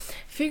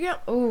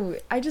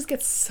I just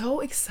get so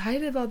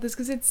excited about this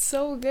because it's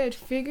so good.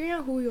 Figuring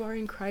out who you are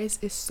in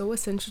Christ is so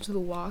essential to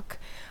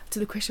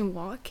the Christian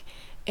walk,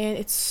 and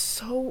it's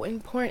so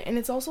important. And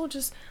it's also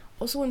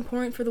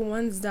important for the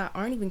ones that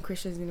aren't even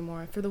Christians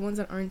anymore, for the ones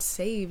that aren't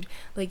saved.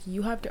 Like,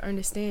 you have to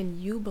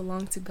understand you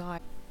belong to God.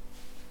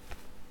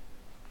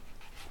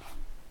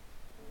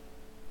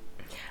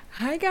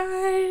 Hi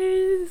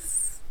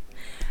guys,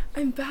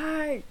 I'm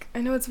back.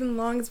 I know it's been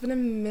long, it's been a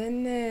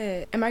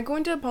minute. Am I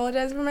going to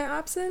apologize for my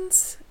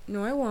absence?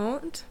 No, I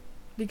won't,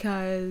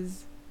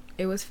 because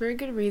it was for a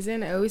good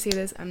reason. I always say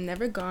this, I'm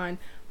never gone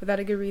without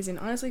a good reason.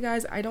 Honestly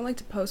guys, I don't like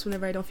to post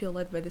whenever I don't feel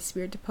led by the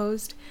Spirit to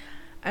post.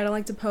 I don't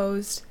like to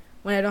post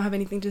when I don't have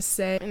anything to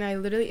say. And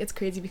it's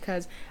crazy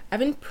because I've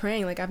been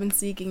praying, like I've been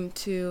seeking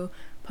to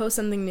post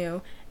something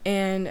new,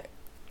 and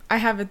I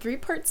have a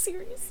 3-part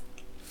series.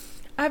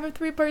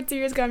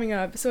 Coming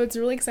up, so it's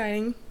really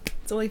exciting,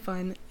 it's really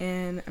fun,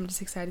 and I'm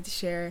just excited to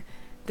share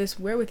this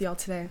with y'all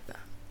today.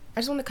 I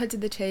just want to cut to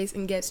the chase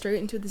and get straight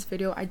into this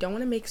video. I don't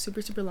want to make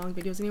super long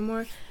videos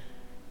anymore,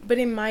 but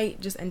it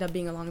might just end up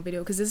being a long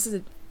video because this is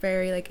a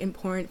very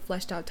important,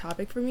 fleshed out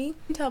topic for me. You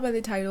can tell by the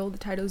title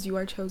is You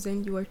Are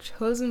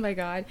Chosen by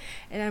God,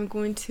 and I'm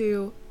going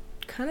to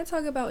kind of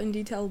talk about in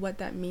detail what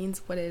that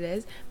means, what it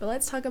is, but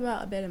let's talk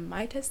about a bit of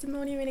my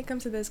testimony when it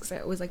comes to this, because I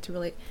always like to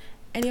relate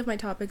any of my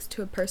topics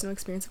to a personal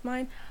experience of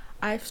mine.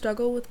 I've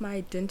struggled with my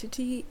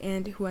identity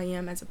and who I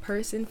am as a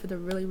person for the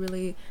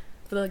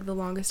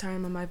longest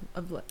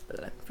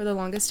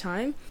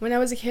time. When I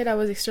was a kid, I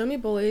was extremely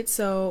bullied,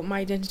 so my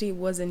identity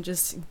wasn't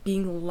just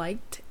being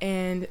liked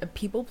and a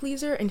people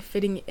pleaser and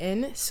fitting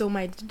in. So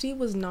my identity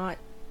was not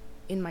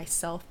in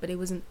myself, but it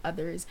was in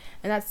others,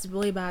 and that's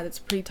really bad. It's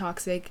pretty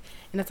toxic,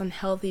 and that's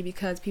unhealthy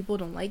because people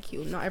don't like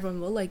you. Not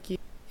everyone will like you.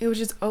 It was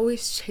just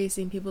always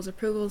chasing people's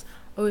approvals,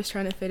 always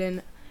trying to fit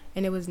in,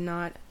 and it was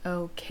not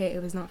okay.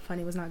 It was not fun.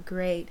 It was not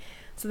great.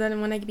 So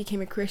then when I became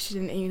a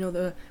Christian and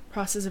the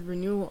process of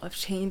renewal, of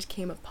change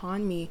came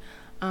upon me,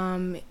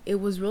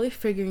 it was really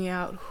figuring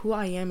out who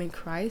I am in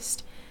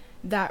Christ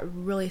that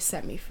really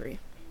set me free.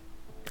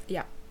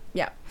 Yeah.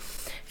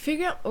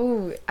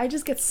 I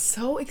just get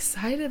so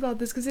excited about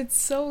this because it's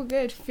so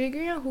good.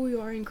 Figuring out who you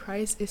are in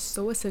Christ is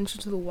so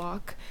essential to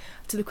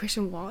the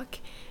Christian walk,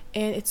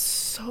 and it's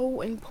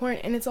so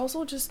important. And it's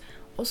also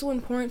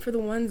important for the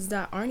ones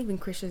that aren't even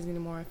Christians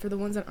anymore, for the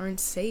ones that aren't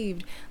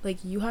saved.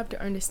 Like, you have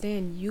to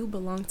understand you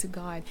belong to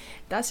God.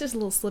 That's just a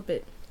little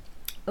snippet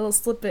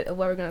of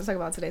what we're going to talk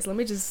about today. So let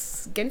me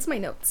just get into my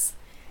notes.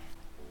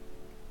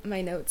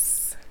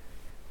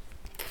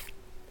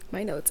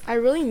 I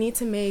really need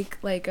to make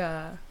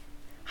a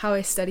how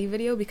I study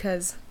video,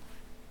 because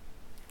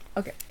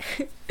okay.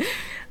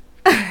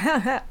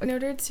 In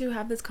order to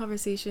have this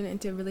conversation and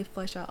to really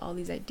flesh out all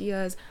these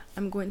ideas,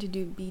 I'm going to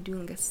be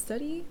doing a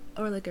study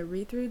or a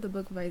read through the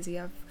book of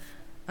Isaiah,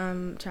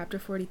 chapter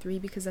 43,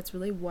 because that's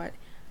really what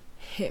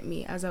hit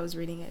me as I was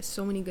reading it.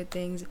 So many good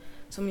things,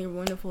 so many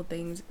wonderful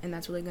things, and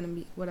that's really going to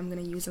be what I'm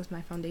going to use as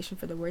my foundation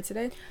for the word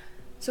today.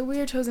 So we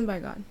are chosen by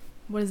God.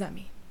 What does that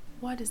mean?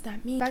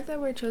 The fact that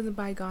we're chosen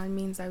by God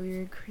means that we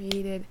were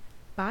created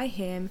by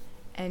Him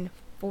and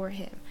for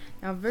Him.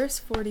 Now verse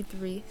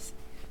 43,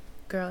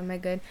 girl, am I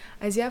good?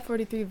 Isaiah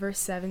 43 verse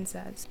 7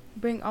 says,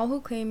 "Bring all who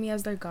claim me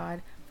as their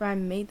God, for I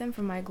made them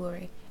for my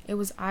glory. It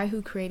was I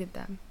who created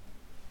them."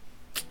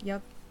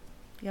 Yep.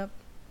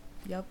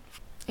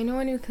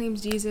 Anyone who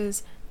claims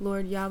Jesus,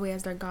 Lord Yahweh,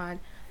 as their God,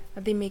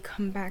 that they may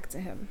come back to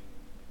Him.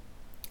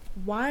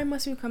 Why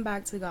must we come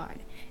back to God?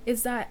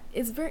 It's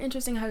very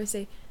interesting how to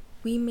say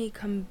we may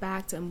come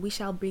back to Him. We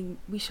shall be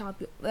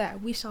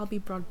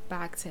brought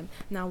back to Him.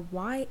 Now,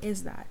 why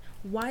is that?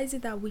 Why is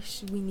it that we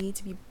need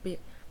to be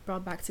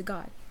brought back to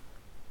God?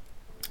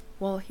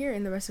 Well, here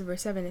in the rest of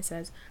verse 7 it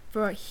says,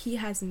 "For He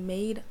has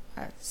made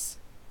us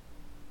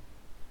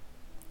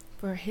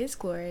for His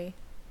glory,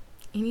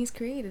 and He's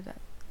created us."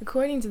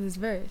 According to this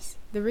verse,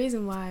 the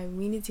reason why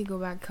we need to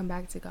come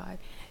back to God,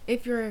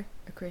 if you're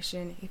a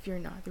Christian, if you're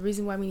not, the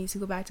reason why we need to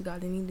go back to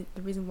God, the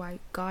reason why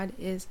God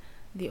is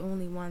the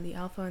only one, the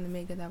Alpha and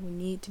Omega that we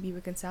need to be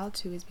reconciled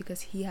to, is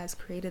because He has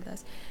created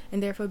us.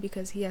 And therefore,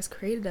 because He has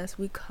created us,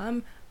 we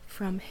come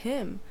from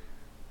Him.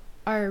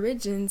 Our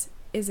origins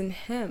is in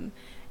Him,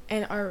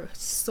 and our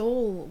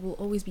soul will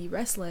always be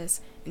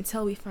restless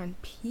until we find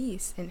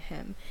peace in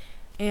Him.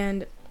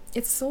 And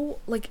it's so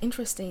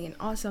interesting and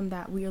awesome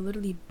that we are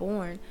literally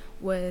born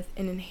with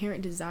an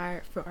inherent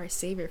desire for our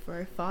Savior, for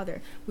our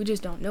Father. We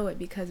just don't know it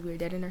because we're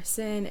dead in our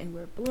sin and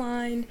we're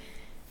blind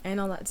and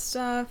all that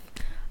stuff.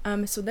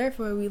 So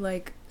therefore we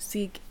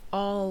seek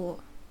God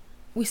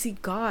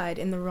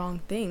in the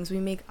wrong things.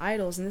 We make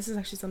idols, and this is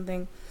actually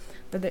something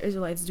that the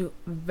Israelites do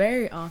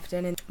very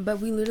often. But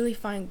we literally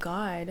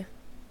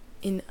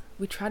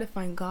we try to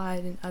find God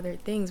in other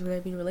things, whether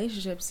it be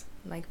relationships,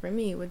 like for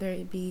me, whether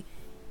it be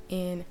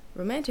in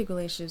romantic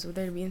relationships,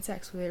 whether it be in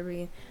sex, whether it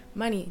be in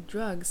money,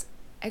 drugs,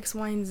 X,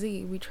 Y, and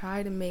Z. We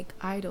try to make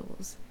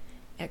idols,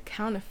 a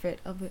counterfeit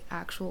of the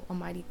actual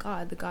Almighty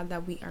God, the God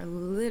that we are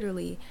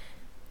literally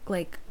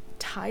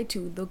tied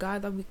to, the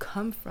God that we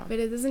come from. But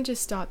it doesn't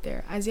just stop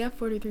there. Isaiah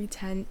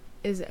 43:10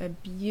 is a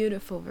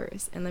beautiful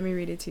verse, and let me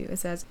read it to you. It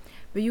says,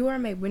 "But you are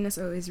my witness,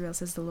 O Israel,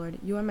 says the Lord.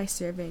 You are my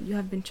servant. You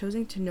have been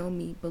chosen to know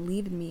me,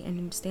 believe in me, and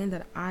understand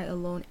that I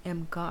alone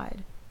am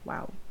God."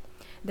 Wow.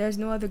 There's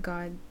no other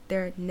God.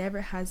 There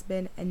never has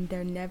been, and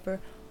there never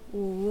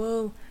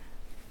will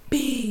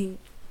be.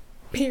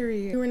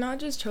 Period. We're not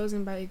just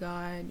chosen by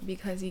God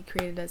because he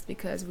created us,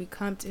 because we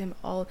come to him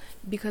all,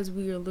 because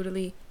we are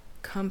literally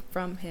come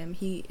from him.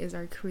 He is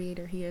our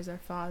creator, he is our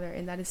father,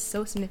 and that is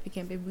so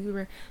significant. But we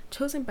were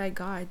chosen by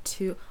God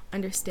to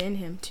understand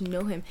him, to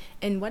know him.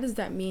 And what does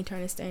that mean? To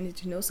understand and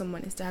to know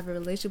someone is to have a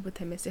relationship with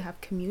him, is to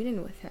have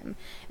communion with him,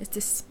 is to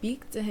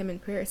speak to him in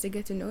prayer, is to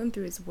get to know him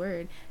through his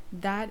word.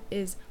 That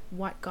is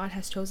what God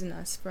has chosen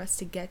us, for us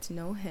to get to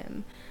know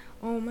him.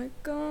 Oh my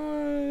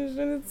gosh,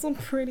 and it's so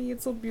pretty,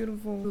 it's so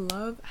beautiful. I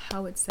love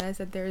how it says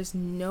that there is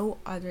no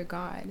other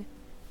God.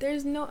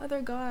 There's no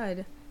other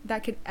God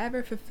that could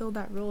ever fulfill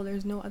that role.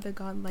 There's no other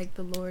God like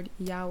the Lord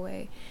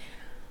Yahweh.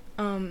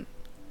 In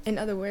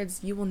other words,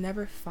 you will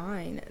never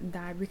find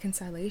that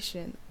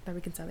reconciliation.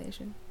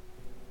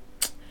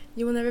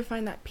 You will never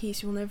find that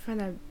peace. You will never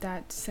find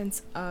that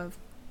sense of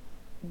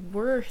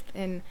worth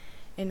and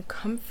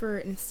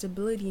comfort and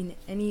stability in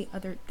any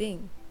other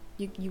thing.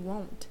 You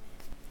won't.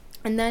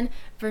 And then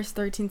verse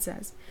 13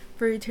 says,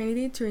 "For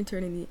eternity to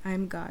eternity, I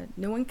am God.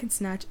 No one can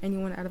snatch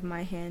anyone out of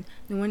my hand.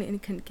 No one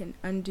can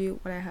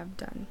undo what I have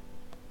done."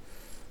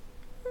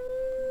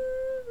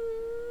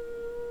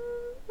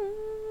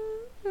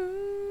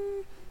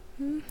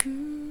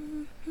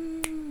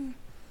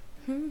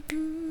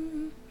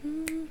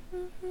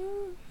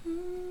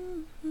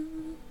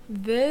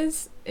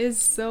 This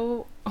is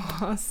so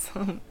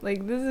awesome.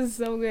 Like, this is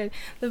so good.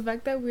 The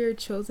fact that we are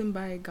chosen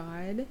by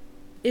God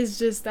is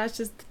that's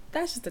just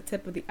the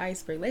tip of the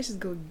iceberg. Let's just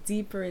go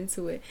deeper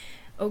into it,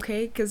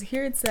 okay? Because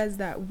here it says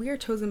that we are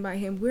chosen by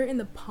him. We're in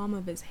the palm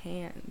of his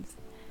hands,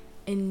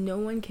 and no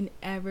one can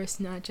ever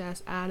snatch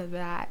us out of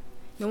that.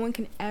 No one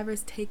can ever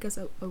take us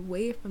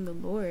away from the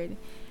Lord.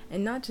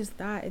 And not just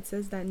that, it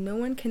says that no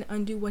one can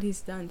undo what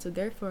he's done. So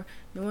therefore,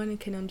 no one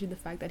can undo the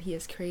fact that he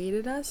has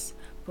created us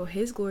for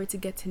his glory, to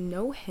get to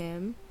know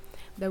him,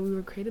 that we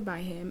were created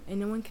by him. And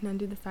no one can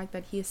undo the fact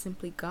that he is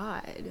simply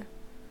God.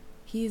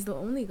 He is the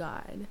only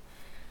God.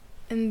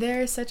 And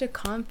there is such a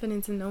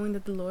confidence in knowing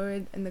that the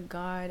Lord and the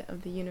God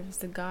of the universe,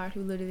 the God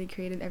who literally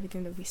created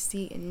everything that we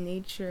see in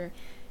nature,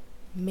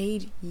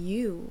 made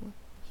you.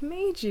 He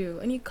made you,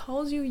 and he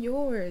calls you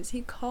yours.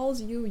 He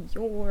calls you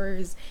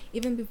yours.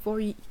 Even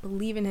before you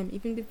believe in him,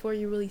 even before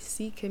you really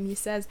seek him, he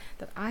says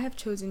that I have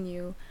chosen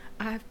you.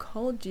 I have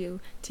called you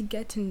to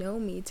get to know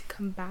me, to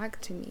come back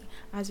to me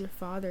as your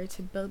father,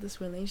 to build this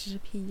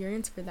relationship. He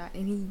yearns for that,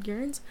 and he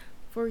yearns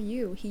for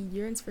you. He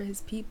yearns for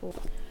his people.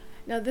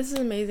 Now, this is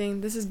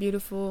amazing. This is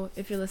beautiful.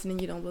 If you're listening,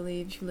 you don't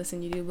believe. If you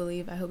listen, you do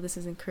believe. I hope this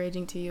is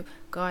encouraging to you.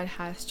 God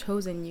has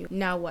chosen you.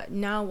 Now what?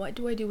 Now what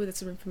do I do with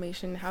this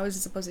information? How is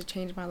it supposed to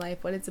change my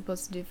life? What is it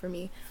supposed to do for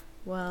me?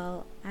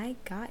 Well, I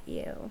got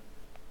you.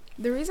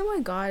 The reason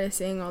why God is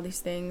saying all these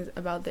things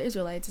about the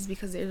Israelites is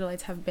because the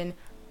Israelites have been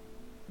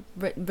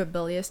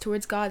rebellious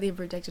towards God. They've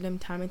rejected him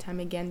time and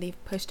time again.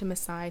 They've pushed him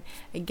aside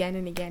again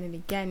and again and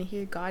again. And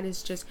here God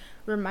is just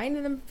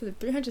reminding them for the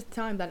 300th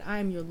time that I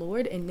am your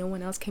Lord and no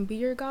one else can be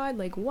your God.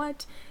 Like,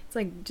 what? It's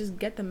like, just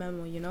get the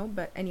memo, you know?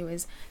 But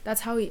anyways,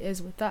 that's how he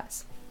is with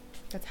us.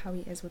 That's how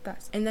he is with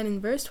us. And then in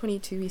verse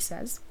 22 he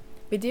says,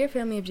 "But dear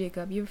family of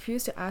Jacob, you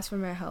refuse to ask for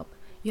my help.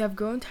 You have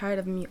grown tired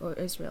of me, O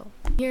Israel."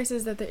 Here it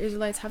says that the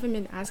Israelites haven't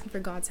been asking for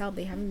God's help.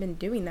 They haven't been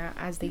doing that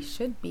as they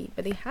should be,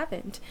 but they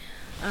haven't.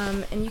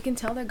 And you can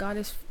tell that God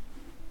is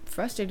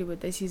frustrated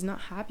with this. He's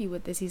not happy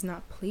with this. He's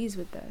not pleased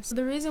with this. So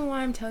the reason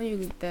why I'm telling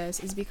you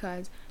this is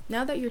because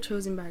now that you're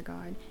chosen by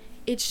God,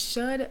 it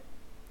should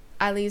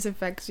at least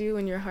affect you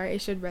in your heart.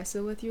 It should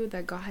wrestle with you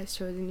that God has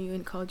chosen you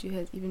and called you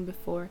his even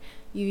before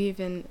you've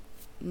even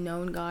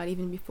known God,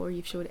 even before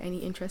you've showed any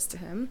interest to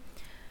him.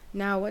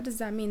 Now, what does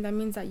that mean? That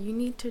means that you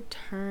need to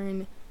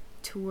turn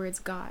towards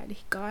God.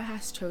 God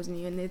has chosen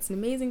you, and it's an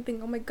amazing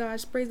thing. Oh my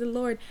gosh, praise the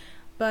Lord.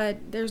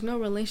 But there's no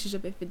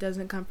relationship if it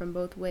doesn't come from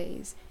both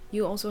ways.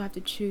 You also have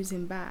to choose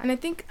him back.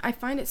 And I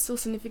find it so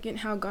significant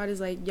how God is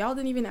like, y'all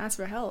didn't even ask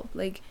for help.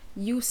 Like,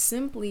 you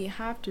simply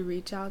have to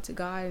reach out to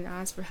God and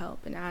ask for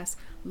help and ask,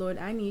 Lord,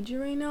 I need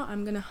you right now.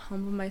 I'm gonna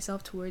humble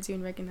myself towards you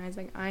and recognize,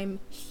 like, I'm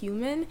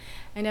human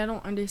and I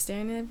don't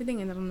understand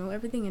everything and I don't know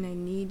everything, and I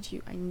need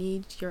you. I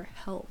need your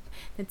help.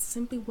 That's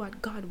simply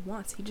what God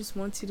wants. He just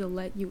wants you to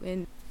let you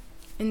in.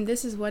 And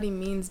this is what he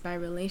means by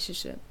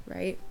relationship,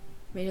 right?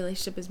 My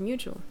relationship is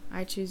mutual.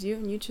 I choose you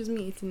and you choose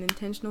me. It's an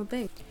intentional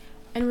thing.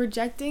 And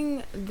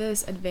rejecting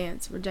this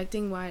advance,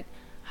 rejecting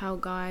how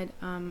God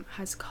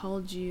has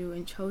called you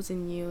and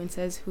chosen you and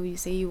says who you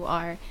say you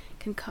are,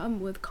 can come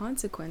with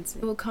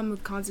consequences. It will come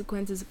with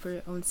consequences for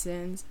your own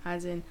sins,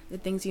 as in the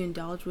things you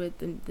indulge with,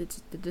 and the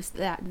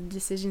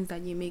decisions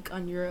that you make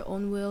on your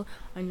own will,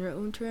 on your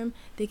own term.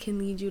 They can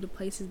lead you to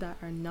places that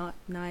are not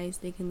nice.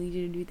 They can lead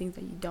you to do things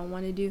that you don't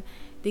want to do.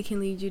 They can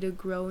lead you to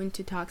grow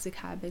into toxic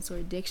habits or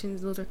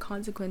addictions. Those are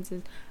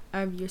consequences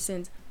of your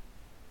sins.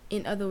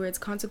 In other words,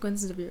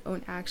 consequences of your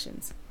own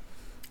actions.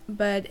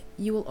 But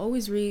you will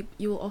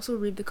also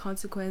reap the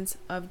consequence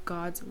of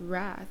God's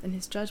wrath and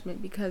his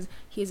judgment, because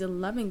he is a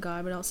loving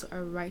God but also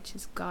a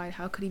righteous God.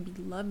 How could he be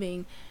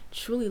loving,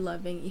 truly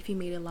loving, if he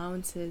made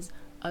allowances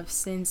of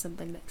sin,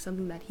 something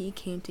that he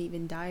came to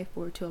even die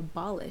for, to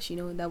abolish?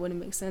 That wouldn't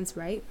make sense,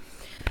 right?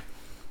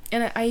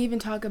 And I even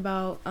talk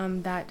about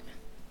that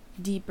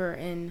deeper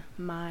in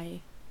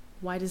my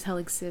Why Does Hell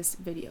Exist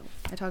video.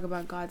 I talk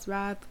about God's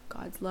wrath,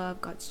 God's love,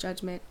 God's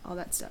judgment, all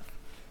that stuff.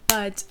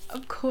 But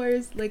of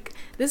course,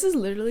 this is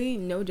literally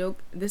no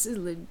joke. This is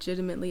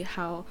legitimately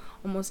how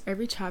almost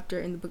every chapter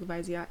in the book of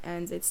Isaiah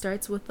ends. It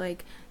starts with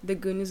the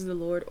good news of the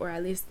Lord, or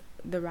at least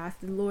the wrath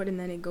of the Lord, and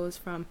then it goes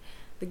from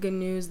the good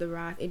news, the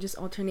wrath. It just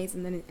alternates,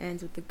 and then it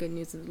ends with the good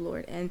news of the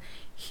Lord. And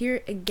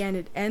here again,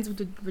 it ends with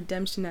the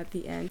redemption at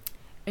the end.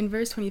 In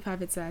verse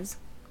 25, it says,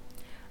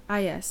 "Ah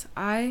yes,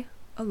 I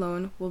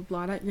alone will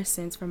blot out your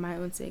sins for my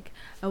own sake.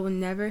 I will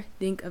never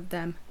think of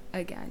them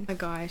again." Oh my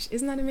gosh,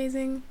 isn't that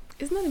amazing?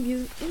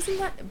 Isn't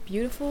that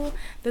beautiful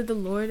that the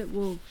Lord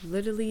will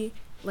literally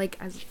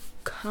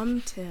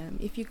come to him?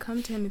 If you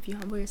come to him, if you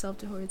humble yourself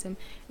towards him,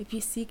 if you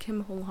seek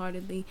him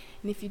wholeheartedly,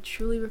 and if you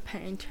truly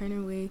repent and turn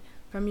away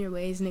from your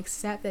ways and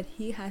accept that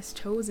he has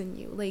chosen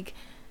you.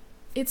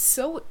 It's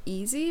so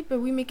easy, but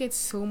we make it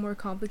so more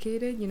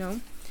complicated,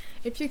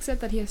 If you accept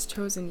that he has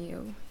chosen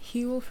you,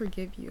 he will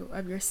forgive you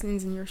of your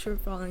sins and your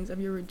shortfallings, of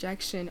your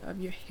rejection,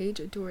 of your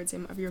hatred towards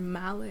him, of your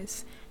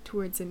malice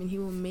towards him, and he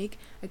will make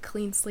a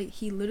clean slate.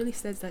 He literally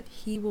says that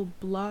he will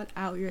blot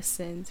out your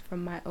sins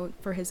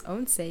for his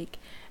own sake,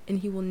 and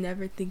he will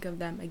never think of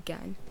them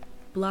again.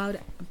 Blot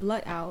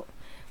out.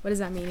 What does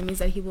that mean? It means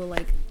that he will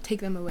take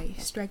them away,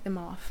 strike them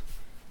off,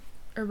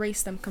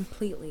 erase them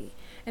completely.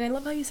 And I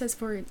love how he says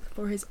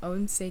for his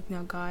own sake.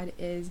 Now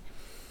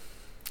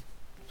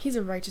he's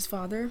a righteous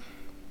father,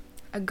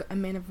 a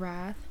man of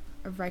wrath,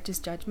 of righteous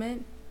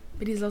judgment,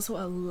 but he's also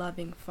a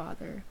loving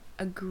father,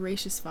 a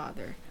gracious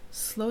father,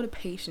 slow to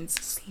patience,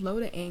 slow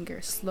to anger,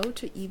 slow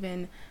to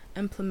even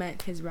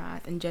implement his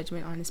wrath and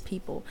judgment on his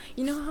people.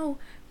 You know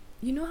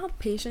how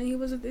patient he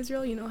was with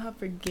Israel? You know how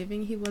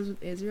forgiving he was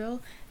with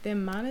Israel? The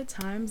amount of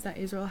times that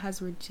Israel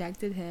has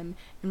rejected him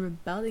and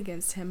rebelled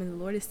against him, and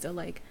the Lord is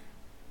still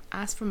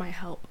ask for my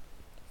help,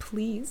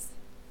 please.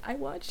 I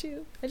want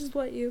you. I just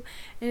want you.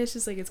 And it's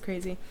just it's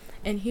crazy.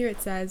 And here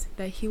it says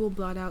that he will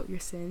blot out your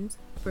sins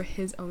for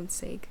his own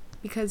sake,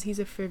 because he's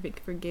a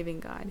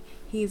forgiving God.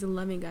 He is a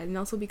loving God, and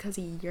also because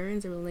he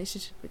yearns a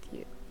relationship with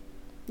you.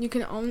 You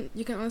can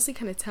honestly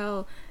kind of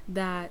tell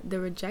that the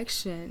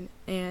rejection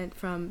and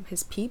from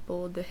his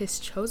people, his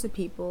chosen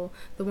people,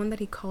 the one that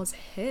he calls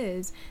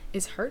his,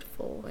 is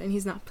hurtful, and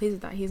he's not pleased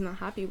with that. He's not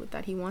happy with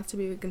that. He wants to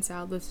be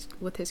reconciled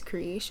with his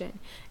creation,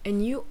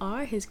 and you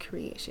are his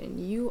creation.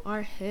 You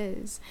are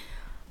his,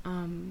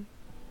 and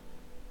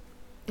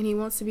he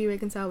wants to be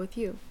reconciled with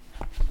you.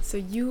 So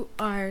you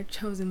are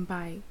chosen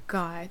by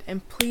God,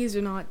 and please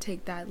do not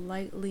take that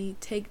lightly.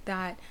 Take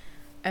that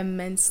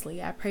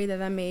immensely. I pray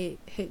that may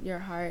hit your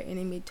heart, and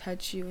it may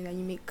touch you, and that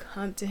you may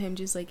come to him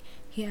just like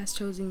he has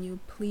chosen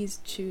you. Please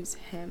choose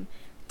him.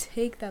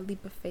 Take that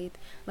leap of faith.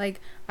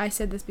 I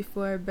said this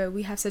before, but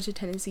we have such a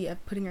tendency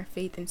of putting our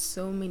faith in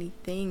so many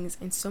things,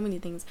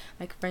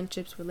 like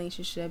friendships,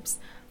 relationships,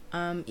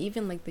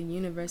 even the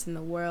universe and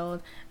the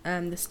world,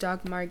 the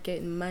stock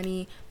market and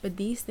money. But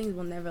these things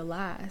will never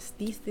last.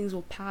 These things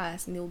will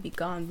pass and they will be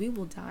gone. We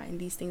will die and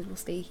these things will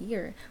stay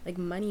here, like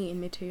money and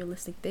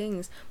materialistic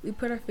things. We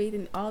put our faith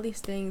in all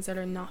these things that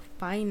are not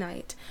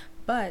finite,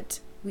 but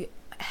we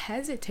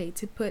hesitate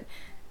to put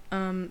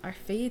our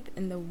faith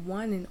in the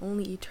one and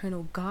only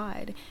eternal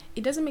God.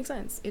 It doesn't make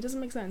sense.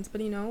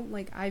 But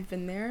I've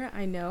been there.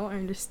 I know, I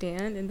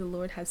understand, and the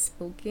Lord has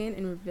spoken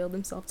and revealed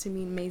himself to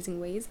me in amazing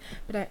ways.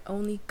 But I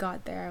only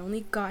got there. I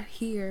only got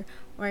here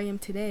where I am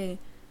today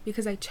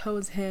because I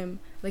chose him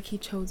like he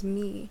chose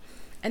me.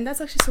 And that's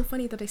actually so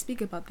funny that I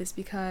speak about this,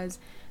 because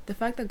the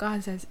fact that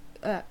God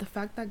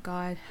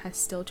has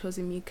still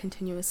chosen me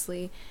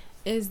continuously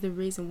is the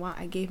reason why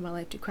I gave my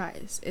life to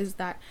Christ. Is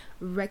that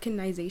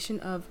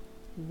recognition of,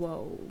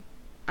 whoa,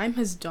 I'm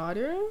his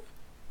daughter?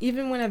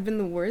 Even when I've been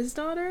the worst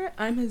daughter,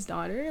 I'm his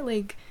daughter?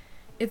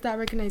 It's that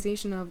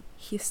recognition of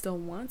he still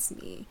wants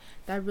me.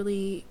 That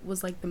really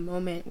was the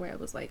moment where I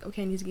was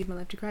okay, I need to give my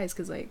life to Christ,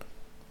 because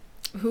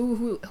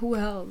who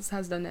else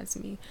has done that to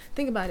me?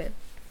 Think about it.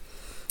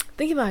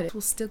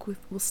 We'll stick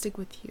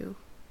with you.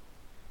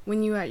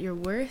 When you're at your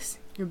worst,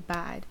 you're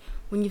bad.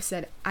 When you've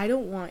said, I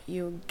don't want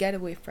you, get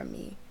away from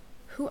me.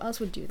 Who else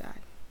would do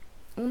that?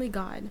 Only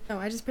God. No,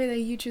 I just pray that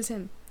you choose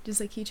him, just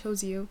like he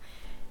chose you,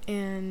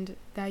 and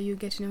that you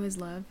get to know his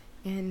love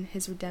and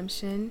his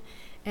redemption.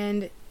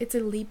 And it's a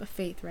leap of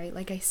faith, right?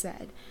 Like I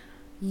said,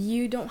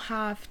 you don't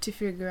have to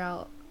figure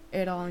out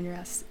it all on your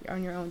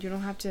own. You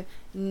don't have to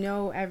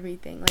know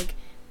everything. Like,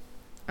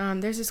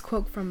 there's this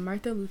quote from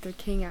Martin Luther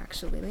King,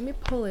 actually. Let me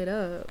pull it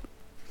up.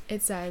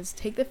 It says,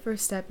 "Take the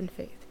first step in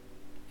faith.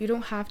 You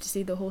don't have to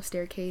see the whole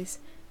staircase.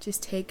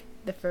 Just take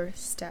the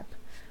first step."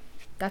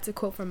 That's a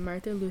quote from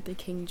Martin Luther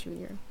King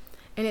Jr.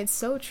 And it's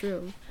so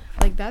true.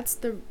 Like, that's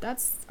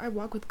our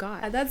walk with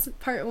God. That's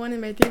part 1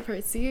 in my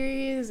 3-part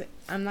series.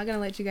 I'm not gonna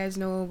let you guys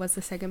know what's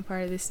the second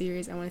part of this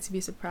series. I want it to be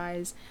a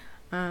surprise.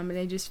 And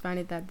I just find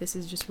it that this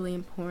is just really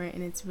important,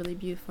 and it's really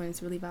beautiful, and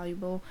it's really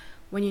valuable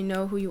when you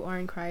know who you are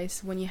in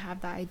Christ, when you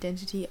have that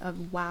identity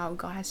of, wow,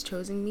 God has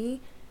chosen me,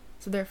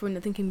 so therefore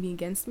nothing can be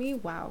against me.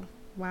 Wow.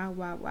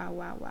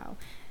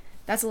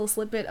 That's a little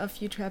snippet of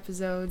future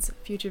episodes,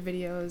 future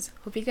videos.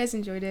 Hope you guys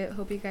enjoyed it.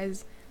 Hope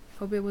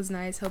it was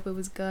nice. Hope it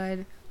was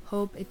good.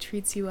 Hope it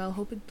treats you well.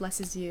 Hope it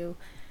blesses you.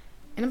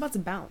 And I'm about to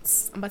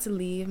bounce. I'm about to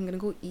leave. I'm gonna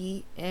go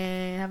eat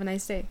and have a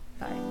nice day.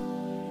 Bye.